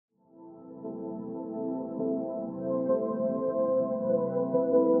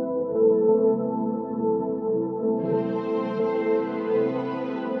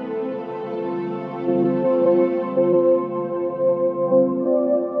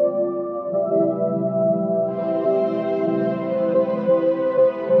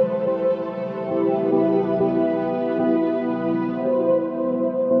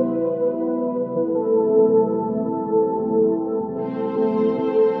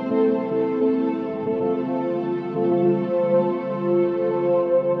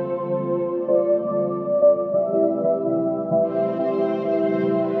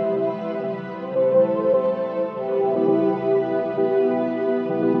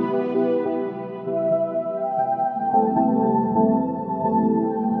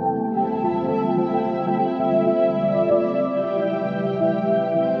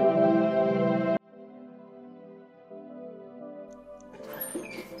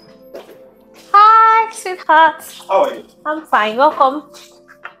sweetheart. How are you? I'm fine. Welcome.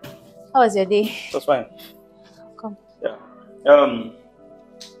 How was your day? It was fine. Come. Yeah.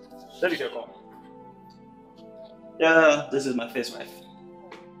 Let me get come. Yeah, this is my first wife.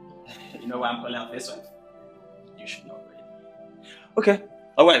 You know why I'm calling her first wife? You should know already. Okay,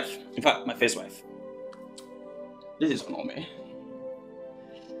 a wife. In fact, my first wife. This is Onome.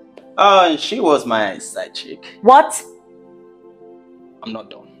 She was my side chick. What? I'm not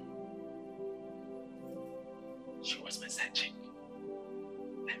done. She was my side chick.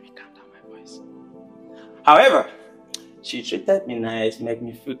 Let me calm down my voice. However, she treated me nice, made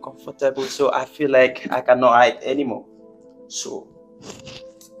me feel comfortable, so I feel like I cannot hide anymore. So,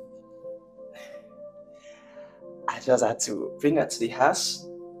 I just had to bring her to the house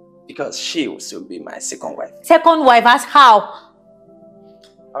because she will soon be my second wife. Second wife? As how?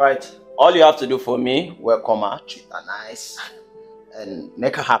 Alright, all you have to do for me, welcome her, treat her nice, and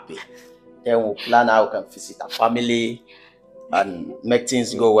make her happy. Then we'll plan how we can visit her family and make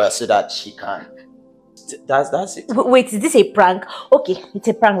things go well so that she can. That's it. Wait, is this a prank? Okay, it's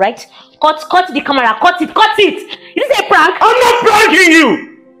a prank, right? Cut the camera, cut it! Is this a prank? I'm not pranking you!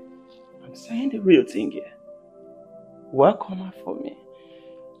 I'm saying the real thing here. Welcome her for me.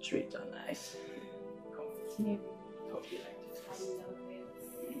 Treat her nice. Come. Talk you like this.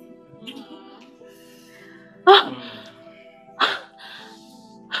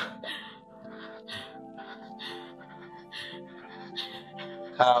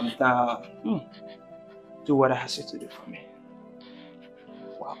 Calm down. Do what I ask you to do for me.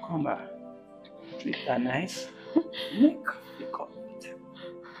 Welcome her. Treat her nice. Make her feel comfortable.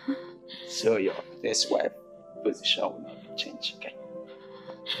 So your first wife position will not be changed, okay?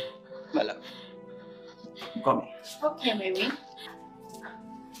 My love. Come here. Okay, maybe.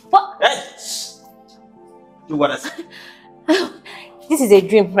 What? Hey! Do what I say. This is a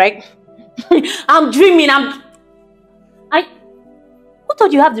dream, right? I'm dreaming. Who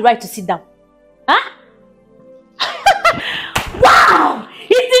told you have the right to sit down? Huh? Wow!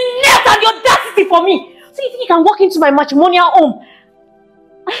 It's the nerve and the audacity for me. So you think you can walk into my matrimonial home?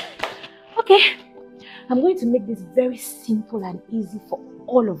 Okay. I'm going to make this very simple and easy for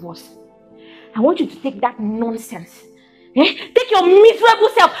all of us. I want you to take that nonsense. Take your miserable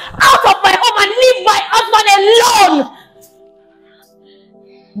self out of my home and leave my husband alone!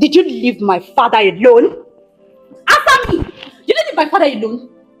 Did you leave my father alone? Answer me! You didn't leave my father alone.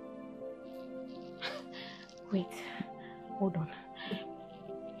 Wait, hold on.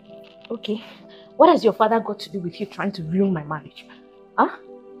 Okay, what has your father got to do with you trying to ruin my marriage? Huh?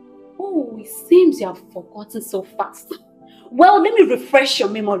 Oh, it seems you have forgotten so fast. Well, let me refresh your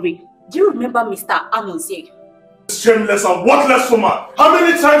memory. Do you remember Mr. Anonsie? Shameless and worthless woman! How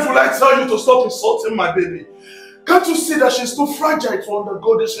many times will I tell you to stop insulting my baby? Can't you see that she's too fragile to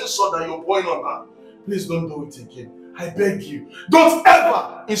undergo this insult that you're pouring on her? Please don't do it again. I beg you. Don't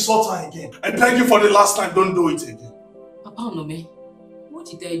ever insult her again. I beg you for the last time, don't do it again. Papa Onome, what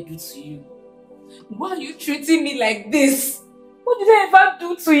did I do to you? Why are you treating me like this? What did I ever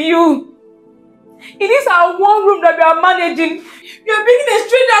do to you? It is our one room that we are managing. You are bringing a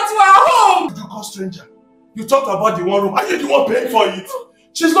stranger to our home. What did you call stranger? You talked about the one room. Are you the one paying for it?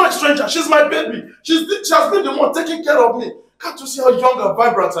 She's not a stranger. She's my baby. She has been the one taking care of me. Can't you see how young and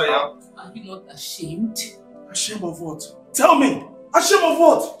vibrant I am? Are you not ashamed? Ashamed of what? Tell me. Ashamed of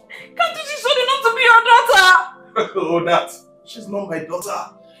what? Can't you see something not to be your daughter? Oh, that. She's not my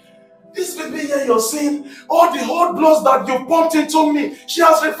daughter. This baby here you're seeing, all the old blood that you pumped into me, she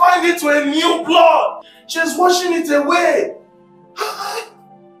has refined it to a new blood. She's washing it away.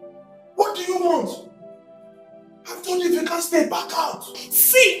 What do you want? I've told you if you can't stay, back out.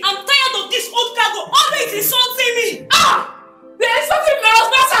 See, I'm tired of this old cargo always insulting me. They're insulting my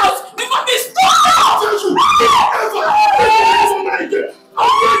husband's house. You must be stop!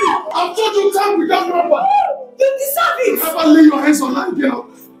 I've told you time without number. You deserve it. Never lay your hands on her again.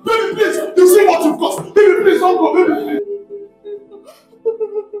 Baby, please, you see what you've got. Baby, please, don't go, baby, please.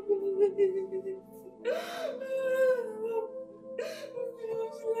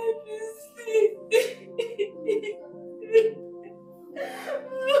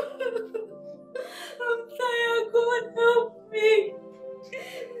 I'm tired, God help me.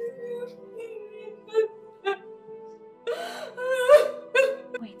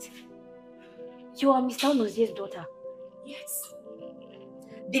 Wait, you are Mr. Onozie's daughter? Yes.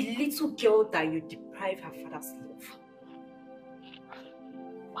 The little girl that you deprived her father's love.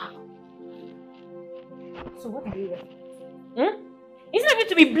 Wow. So what are you here for? Instead of you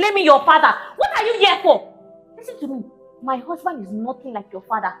to be blaming your father, what are you here for? Listen to me. My husband is nothing like your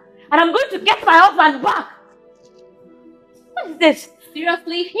father. And I'm going to get my husband back. What is this?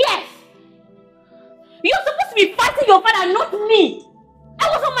 Seriously? Yes. You're supposed to be fighting your father, not me. I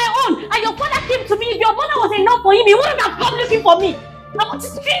was on my own, and your father came to me. If your mother was enough for him, he wouldn't have come looking for me. I want to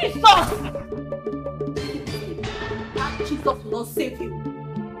Jesus. That Jesus will not save you.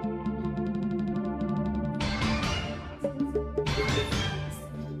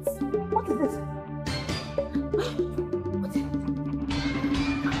 What is this? What is it?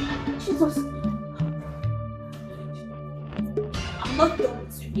 Jesus. I'm not done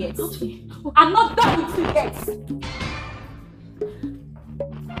with you yet. I'm not done with you yet.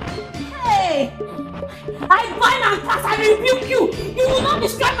 Hey! I bind and cast, I rebuke you. You will not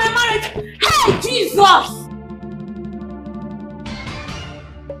destroy my marriage. Hey, Jesus!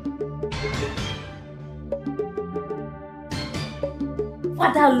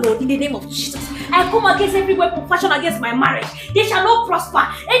 Father Lord, in the name of Jesus, I come against every weapon fashioned against my marriage. They shall not prosper.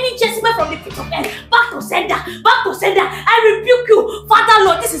 Any Jezebel from the pit of hell, back to sender, back to sender. I rebuke you. Father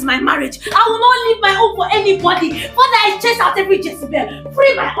Lord, this is my marriage. I will not leave my own for anybody. Father, I chase out every Jezebel.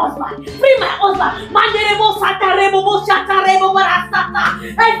 Free my husband. Free my husband.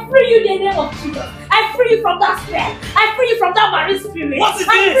 I free you in the name of Jesus. I free you from that spell. I free you from that marine spirit. What is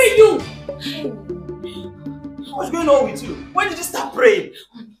I this? free you. What's going on with you? When did you start praying?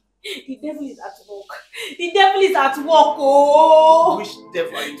 The devil is at work. The devil is at work. Oh. Which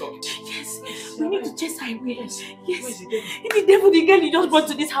devil are you talking to? Yes. We need to chase her away. Yes. Where is the devil? The devil, the girl you just brought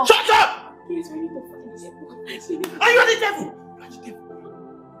to this house. Shut up! Please, we need to find the devil. Are you the devil? You are the devil. You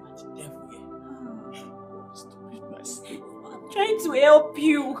are the devil, yeah. Stupid myself. I'm trying to help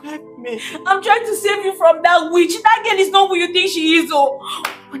you. Help me. I'm trying to save you from that witch. That girl is not who you think she is, oh.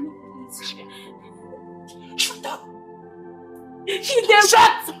 Shut up! She's there.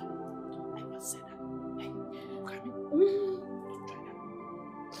 Shut up! I must say that. Hey, look at me. Don't try that.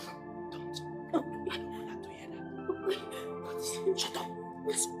 Don't. I don't want her to hear that. Shut up.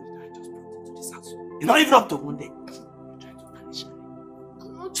 This woman that I just brought into this house. You're not even up to one day. You're trying to punish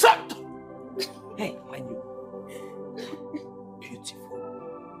her. Shut up! Hey, mind you. Beautiful.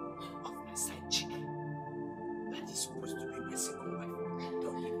 Of my side chick. That is supposed to be my second wife.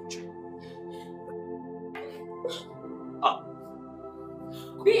 Don't even try.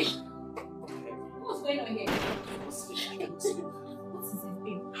 Babe, what's going on here? What's the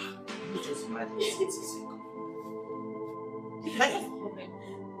thing? You just mad. It's a second. Like,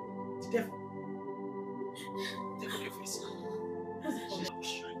 the devil. Take off your face. She's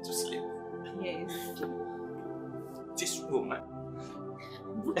trying to sleep. Yes. This woman.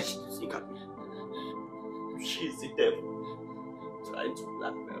 Look at me. She's the devil. Trying to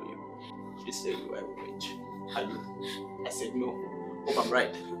blackmail you. She said you were a witch. And I said no. Hope I'm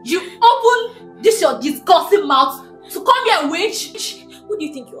right. You open this your disgusting mouth to come here, witch? Who do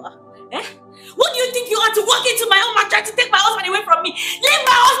you think you are? Eh? Who do you think you are to walk into my home and try to take my husband away from me? Leave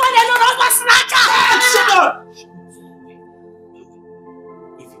my husband alone, husband snatcher! Shut up!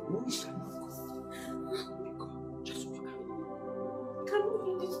 If you know you cannot go, just walk out. Can you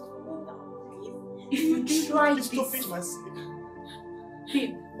leave this woman now, please? If you try this, Stop it, my sleep.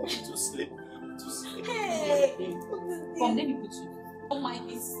 babe, I want to sleep. I want to sleep. Hey! come, let me put you. Don't mind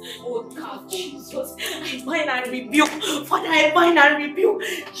this old cow. Jesus, I bind and rebuke. Father, I bind and rebuke.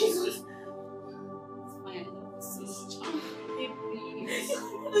 Jesus.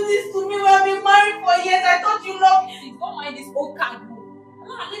 Do this to me. We have been married for years. I thought you loved me. Please, don't mind this old cow.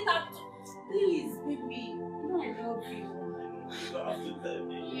 Let her talk. Please, baby. You know I love you. You don't have to tell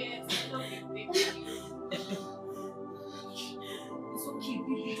me. Yes, I love you, baby. It's okay,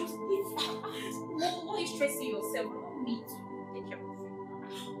 baby. Just leave her. Why are you stressing yourself? You don't need to take care of you.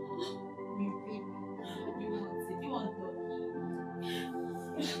 Baby, what do you want? If you want doggy.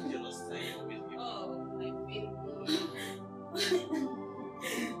 You understand? Oh, my baby.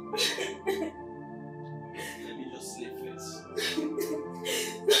 Let me just sleep first.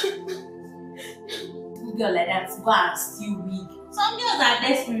 Girl like that, go and steal wig. Some girls are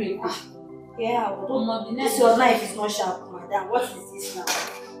desperate. Yeah, Oh, no, the this your life is not sharp, madam. What is this now?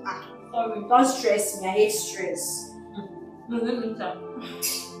 Sorry, don't stress me. I hate stress. No, let me tell.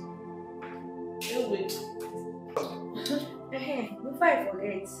 Wait. Before I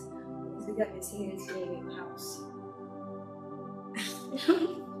forget, it's because I've been seeing it here in your house.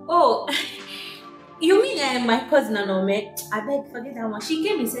 Oh, you mean my cousin Anome? I beg, forget that one. She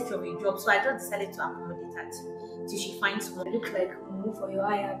came in search of a job, so I just decided to accommodate her till she finds one. You look like move for your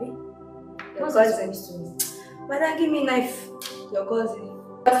eye, Abby. Your What's cousin. Madam, give me knife. Your cousin.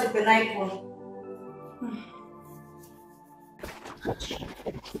 Just a knife one.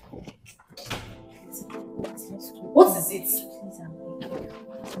 What is it? Please, I'm begging.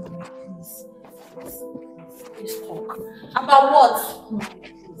 Please talk. About what?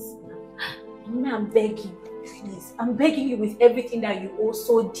 Please. Don't I I'm begging. Please, I'm begging you with everything that you hold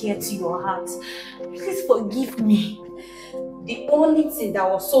so dear to your heart. Please forgive me. The only thing that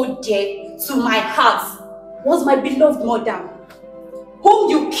was so dear to my heart was my beloved mother, whom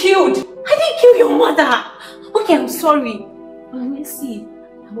you killed. I didn't kill your mother. Okay, I'm sorry. But see,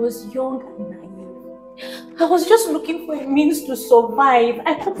 I was young and naive. I was just looking for a means to survive.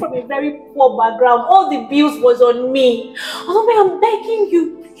 I come from a very poor background. All the bills was on me. Olome, I'm begging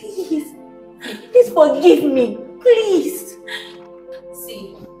you, please. Please forgive me. Please.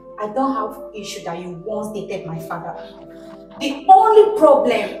 See, I don't have issue that you once dated my father. The only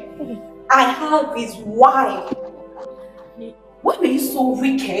problem I have is why. Why were you so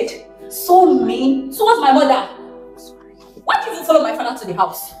wicked, so mean towards my mother? Why did you follow my father to the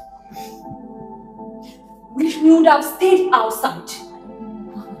house? We would have stayed outside.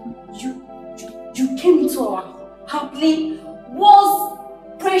 You came into our happily was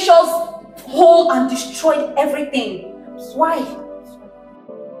precious home and destroyed everything. Why?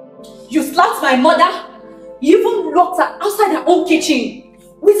 You slapped my mother. You even locked her outside her own kitchen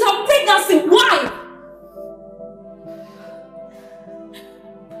with her pregnancy. Why?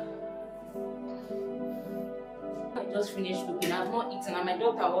 I just finished cooking. I've not eaten, and my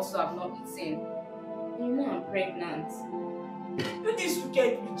daughter also have not eaten. You know I'm pregnant. You this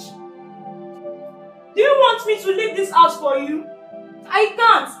wicked bitch. Do you want me to leave this house for you? I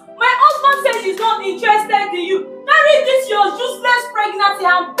can't. My husband says he's not interested in you. Carry this your useless pregnancy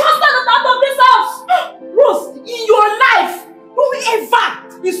and bust her out of this house. Rose, in your life, don't ever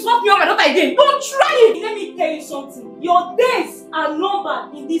insult me or my daughter again. Don't try it. Let me tell you something. Your days are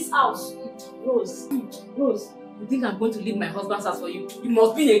numbered in this house. Rose, you think I'm going to leave my husband's house for you? You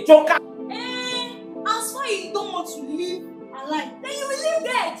must be a joker. As far as you don't want to live alive, then you will live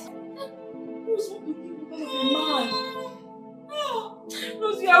dead. Rose, what do you think of a man?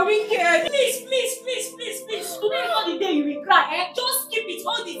 Rose, you are wicked. Please. Today is not the day you will cry. Just keep it,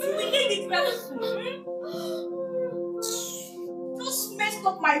 hold it. You will need it very soon. Just messed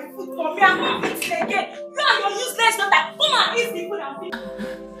up my food for me. I'm not eating again. You and your useless daughter. Come and eat the food and feed.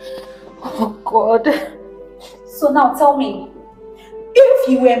 Oh God. So now tell me, if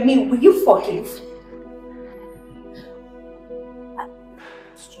you were me, will you forgive?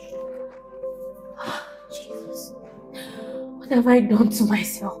 Jesus. What have I done to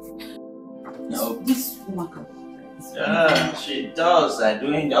myself? No. This woman. Yeah, she does. I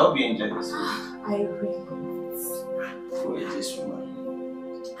hope you enjoy this. I really Who is this woman?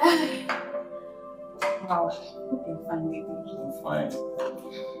 Wow. Hope you're fine, baby. I'm fine.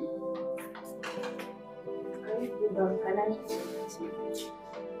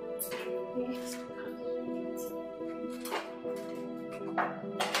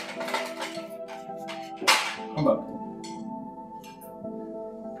 Come back.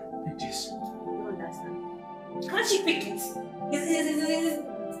 Take this. Can't she pick it? Is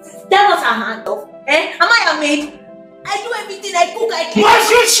that not her hand off? Am I a maid? I do everything, I cook, I clean. Must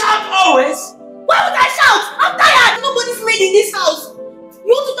you shout always? Why would I shout? I'm tired! Nobody's maid in this house.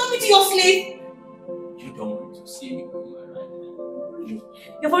 You want to turn me to your slave? You don't want to see me going mad right now. Really?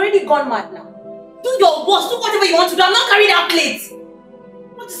 You've already gone mad now. Do your boss, do whatever you want to do. I'm not carrying that plate.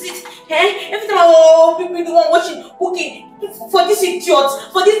 What is it? Every time I will be the one watching, cooking for this idiot,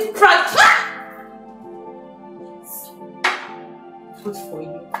 for this prank. Good for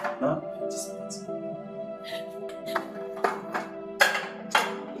you. Huh? Just a minute.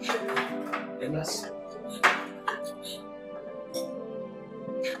 Let's.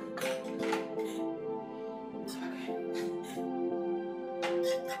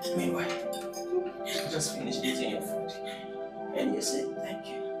 Meanwhile, you just finished eating your food. And you said thank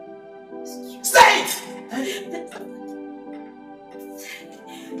you. Stay!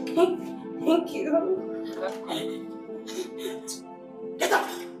 Thank you. Get up!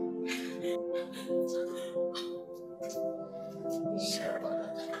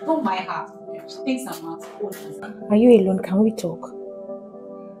 Don't mind her. She thinks I'm not old. Are you alone? Can we talk?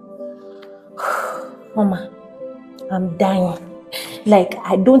 Mama, I'm dying. Like,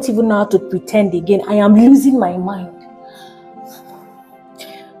 I don't even know how to pretend again. I am losing my mind.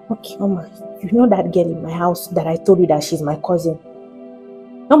 Okay, Mama, you know that girl in my house that I told you that she's my cousin?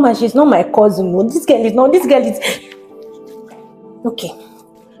 Mama, she's not my cousin. No, this girl is. Okay.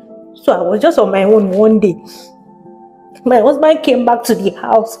 So I was just on my own one day. My husband came back to the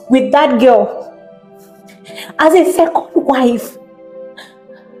house with that girl as a second wife.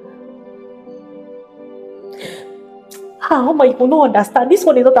 Mama, you will not understand. This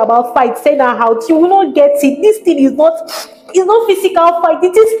one is not about fight. Send her out. You will not get it. This thing is not physical fight.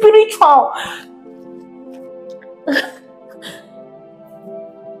 It is spiritual.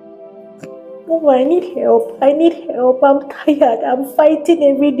 Oh, I need help. I need help. I'm tired. I'm fighting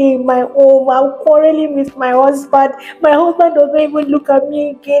every day in my home. I'm quarreling with my husband. My husband doesn't even look at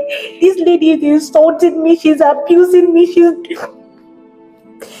me again. This lady is insulting me. She's abusing me.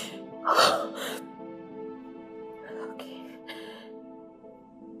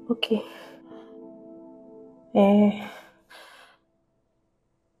 Okay.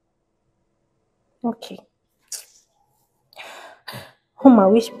 Okay.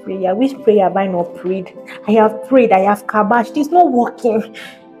 Which prayer have I not prayed? I have prayed, I have kabashed. It's not working.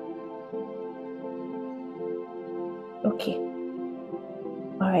 Okay.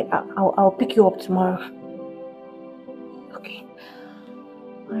 Alright, I'll pick you up tomorrow. Okay.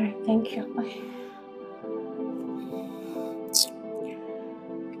 Alright, thank you. Bye.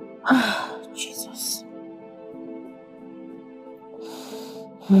 Jesus.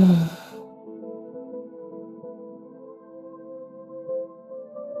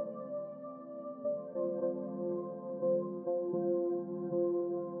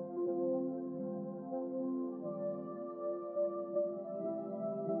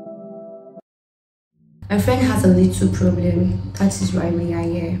 My friend has a little problem. That is why we are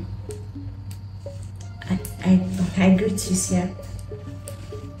here. I greet you, sir.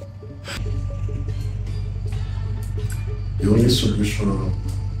 The only solution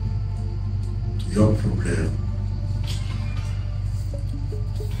to your problem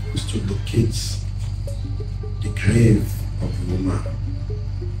is to locate the grave of the woman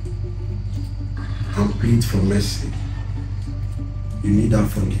and plead for mercy. You need her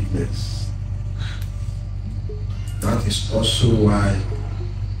forgiveness. That is also why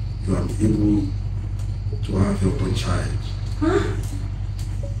you are able to have your own child. Huh?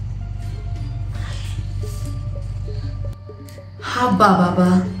 Haba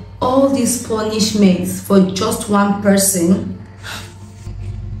Baba, all these punishments for just one person?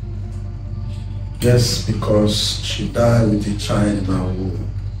 Just because she died with a child in her womb.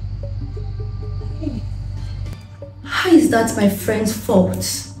 How is that my friend's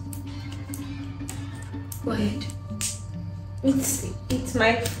fault? Go ahead. It's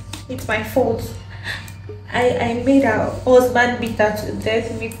my fault. I made her husband beat her to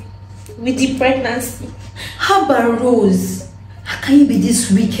death with the pregnancy. Haba Rose, how can you be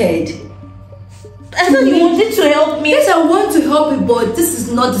this wicked? I thought you wanted to help me. Yes, I want to help you, but this is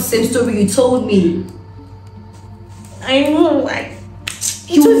not the same story you told me. I know,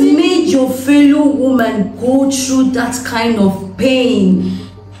 you made your fellow woman go through that kind of pain.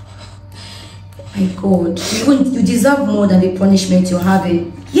 My God, you deserve more than the punishment you're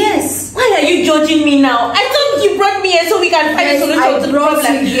having. Yes. Why are you judging me now? I thought you brought me here so we can find a solution to the problem. I brought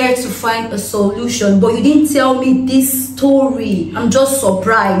you here to find a solution, but you didn't tell me this story. I'm just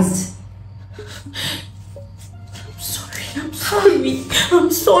surprised. I'm sorry.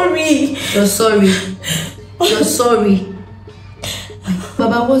 You're sorry. You're sorry.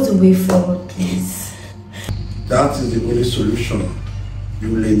 Baba, what's the way forward, please? That is the only solution.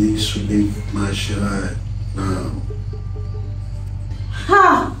 You ladies should leave my shrine now.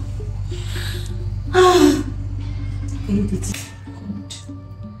 Ha!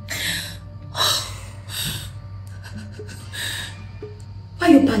 Why are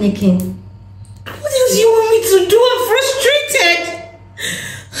you panicking? What else do you want me to do? I'm frustrated.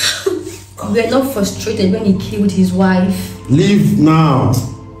 We are not frustrated when he killed his wife. Leave now.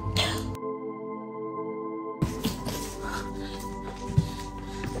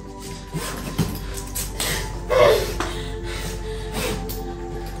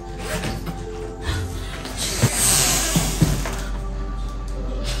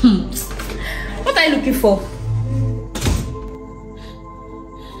 What are you looking for?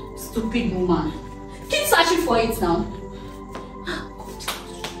 Stupid woman. Keep searching for it now.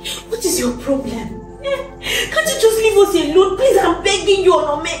 What is your problem? Can't you just leave us alone? Please, I'm begging you,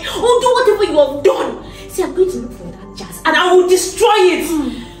 Onome. I'll do whatever you have done. See, I'm going to look for that jazz and I will destroy it.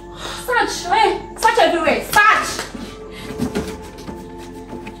 Search, right? Search everywhere. Search!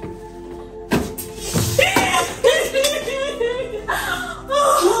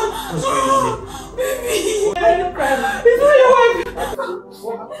 Baby! Why are you crying? It's not your wife.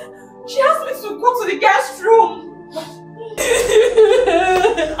 She asked me to go to the guest room.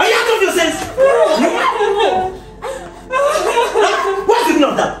 Are you out of your sense? What's the meaning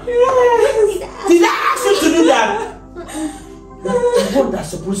of that? Did I ask you to do that? The one that's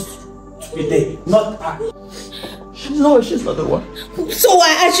supposed to be there, not her. No, she's not the one. So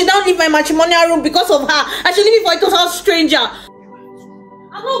I should now leave my matrimonial room because of her. I should leave it for a total stranger.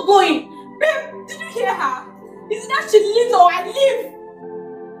 I'm not going. Babe, did you hear her? Is that she leaves or I leave?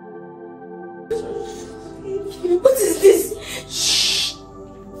 What is this? Shh.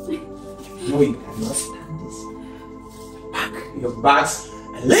 No, you cannot stand this. Pack your bags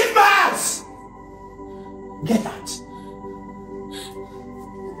and leave my house! Get out.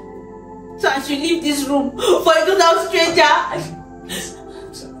 So I should leave this room for a total stranger. I'm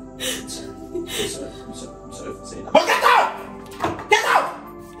sorry for saying that. But get out! Get out!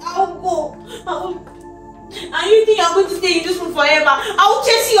 I'll go. And you think I'm going to stay in this room forever? I will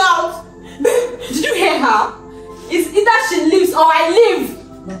chase you out. Did you hear her? It's either she leaves or I leave.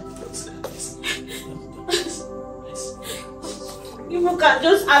 If you can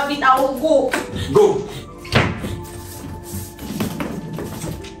just have it, I will go. Go!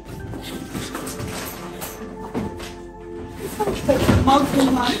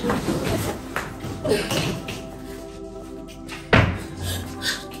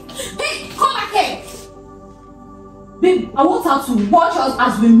 Hey, come back here! Babe, I want her to watch us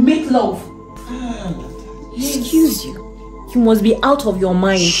as we make love. Excuse you. You must be out of your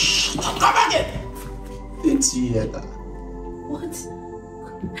mind. Shh! Come back here! Didn't you hear that? What?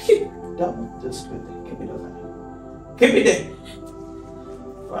 That one, just put it there. Keep it over there. Keep it there!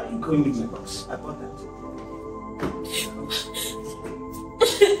 Why are you going with my box? I bought that.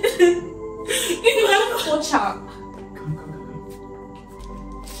 You have to watch her. Come.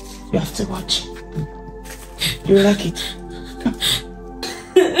 You have to watch. You like it. Come.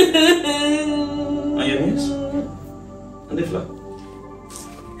 On your knees. On the floor.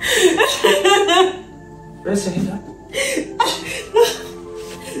 Raise your head up.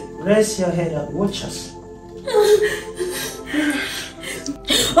 Raise your head up. Watch us.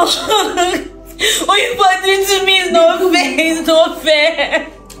 What you doing to me is not fair. It's not fair.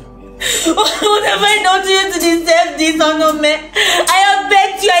 What have I done to you to deserve this, Onome? I have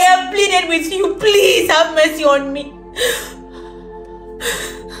begged you, I have pleaded with you. Please have mercy on me.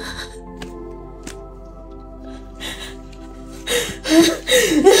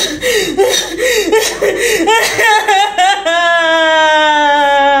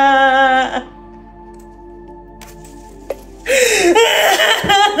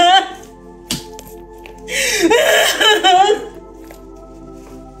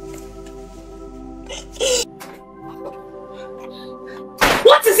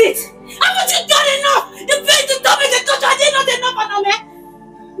 What is it? Haven't you done enough? The pain to tell me the torture is not enough, Onome.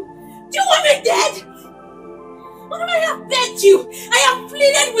 Do you want me dead? Onome, I have begged you. I have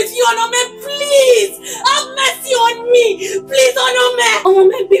pleaded with you, Onome. Please have mercy on me. Please, Onome.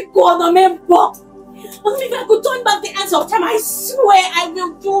 Onome, be good, Onome. Onome, if I could turn back the hands of time, I swear I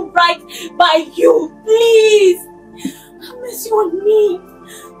will do right by you. Please have mercy on me.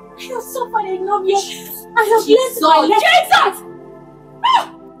 I have suffered enough yet. I have blessed my life. Jesus!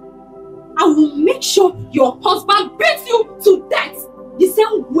 I will make sure your husband beats you to death. The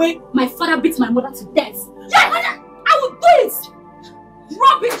same way my father beats my mother to death. Yeah, I will do it.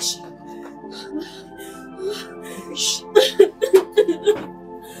 Rubbish.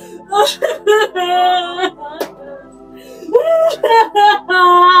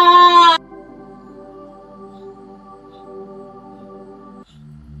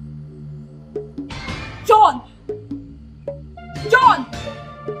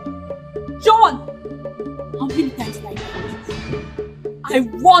 John! How many times did I tell you? I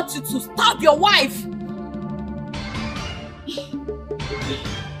want you to stab your wife!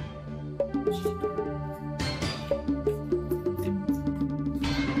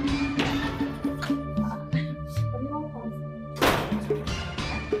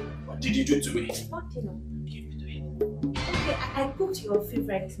 What did you do to me? What dinner? Give me to eat. Okay, I cooked your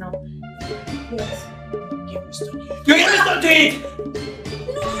favorite now. Yes. Give me stuff. You give me stuff to eat!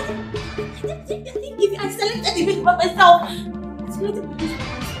 No, I didn't give you. I selected the meat by myself. I selected the meat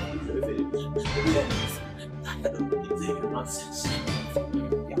by myself. I don't believe you nonsense.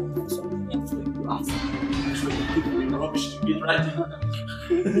 Yeah, something else like you ask. People in rubbish to get right.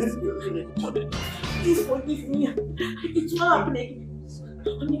 Please forgive me. It's not happening.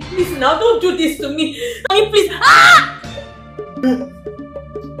 Honey, please now, don't do this to me. Honey, please. Ah!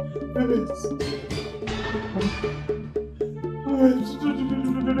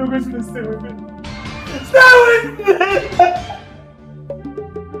 Stay with me. Stay with me!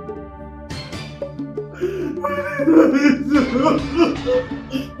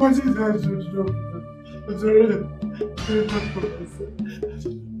 What is that, Jojo? I'm sorry.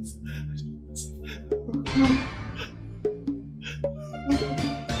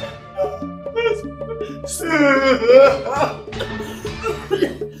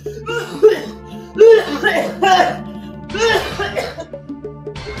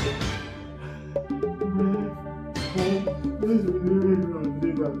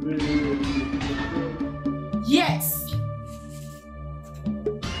 Yes.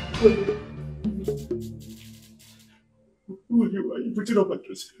 Why are you putting up my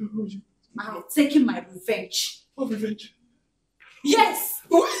dress? I'm taking my revenge. What revenge? Yes!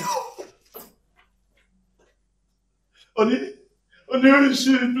 Honey, please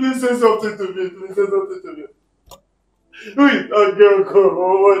say something to me. Please say something to me. Wait, girl, come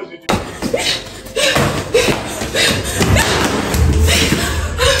on. What did you do?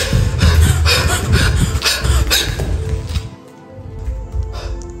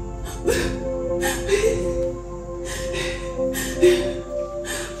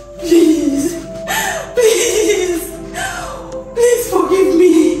 Please forgive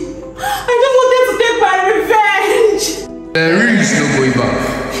me. I just wanted to take my revenge. There is no going back.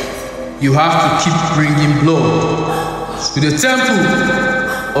 You have to keep bringing blood to the temple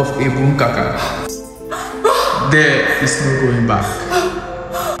of Ebunkaka. There is no going back.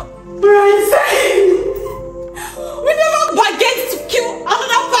 What are you saying? We never bargained to kill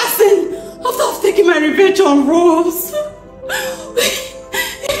another person after I've taken my revenge on Rose.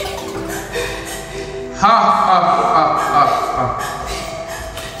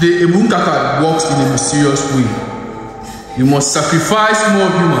 The Ebunkaka works in a mysterious way. You must sacrifice more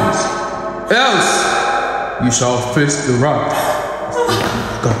humans, else you shall face the wrath of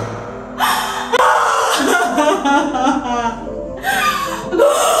God.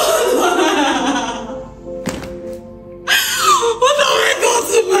 What have I done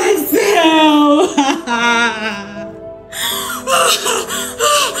to myself?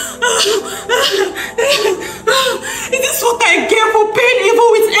 Is this what I get for paying evil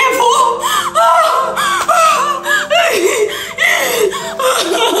with evil?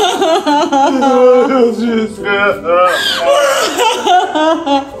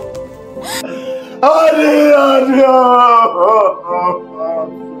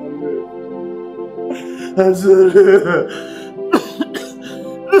 I'm sorry.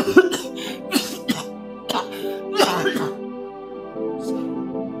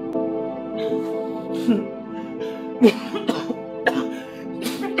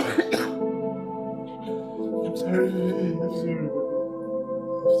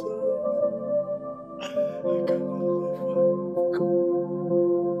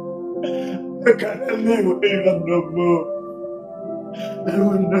 I cannot live with you no more. I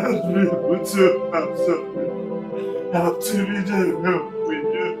will not be able to. I'm sorry. I have to be there.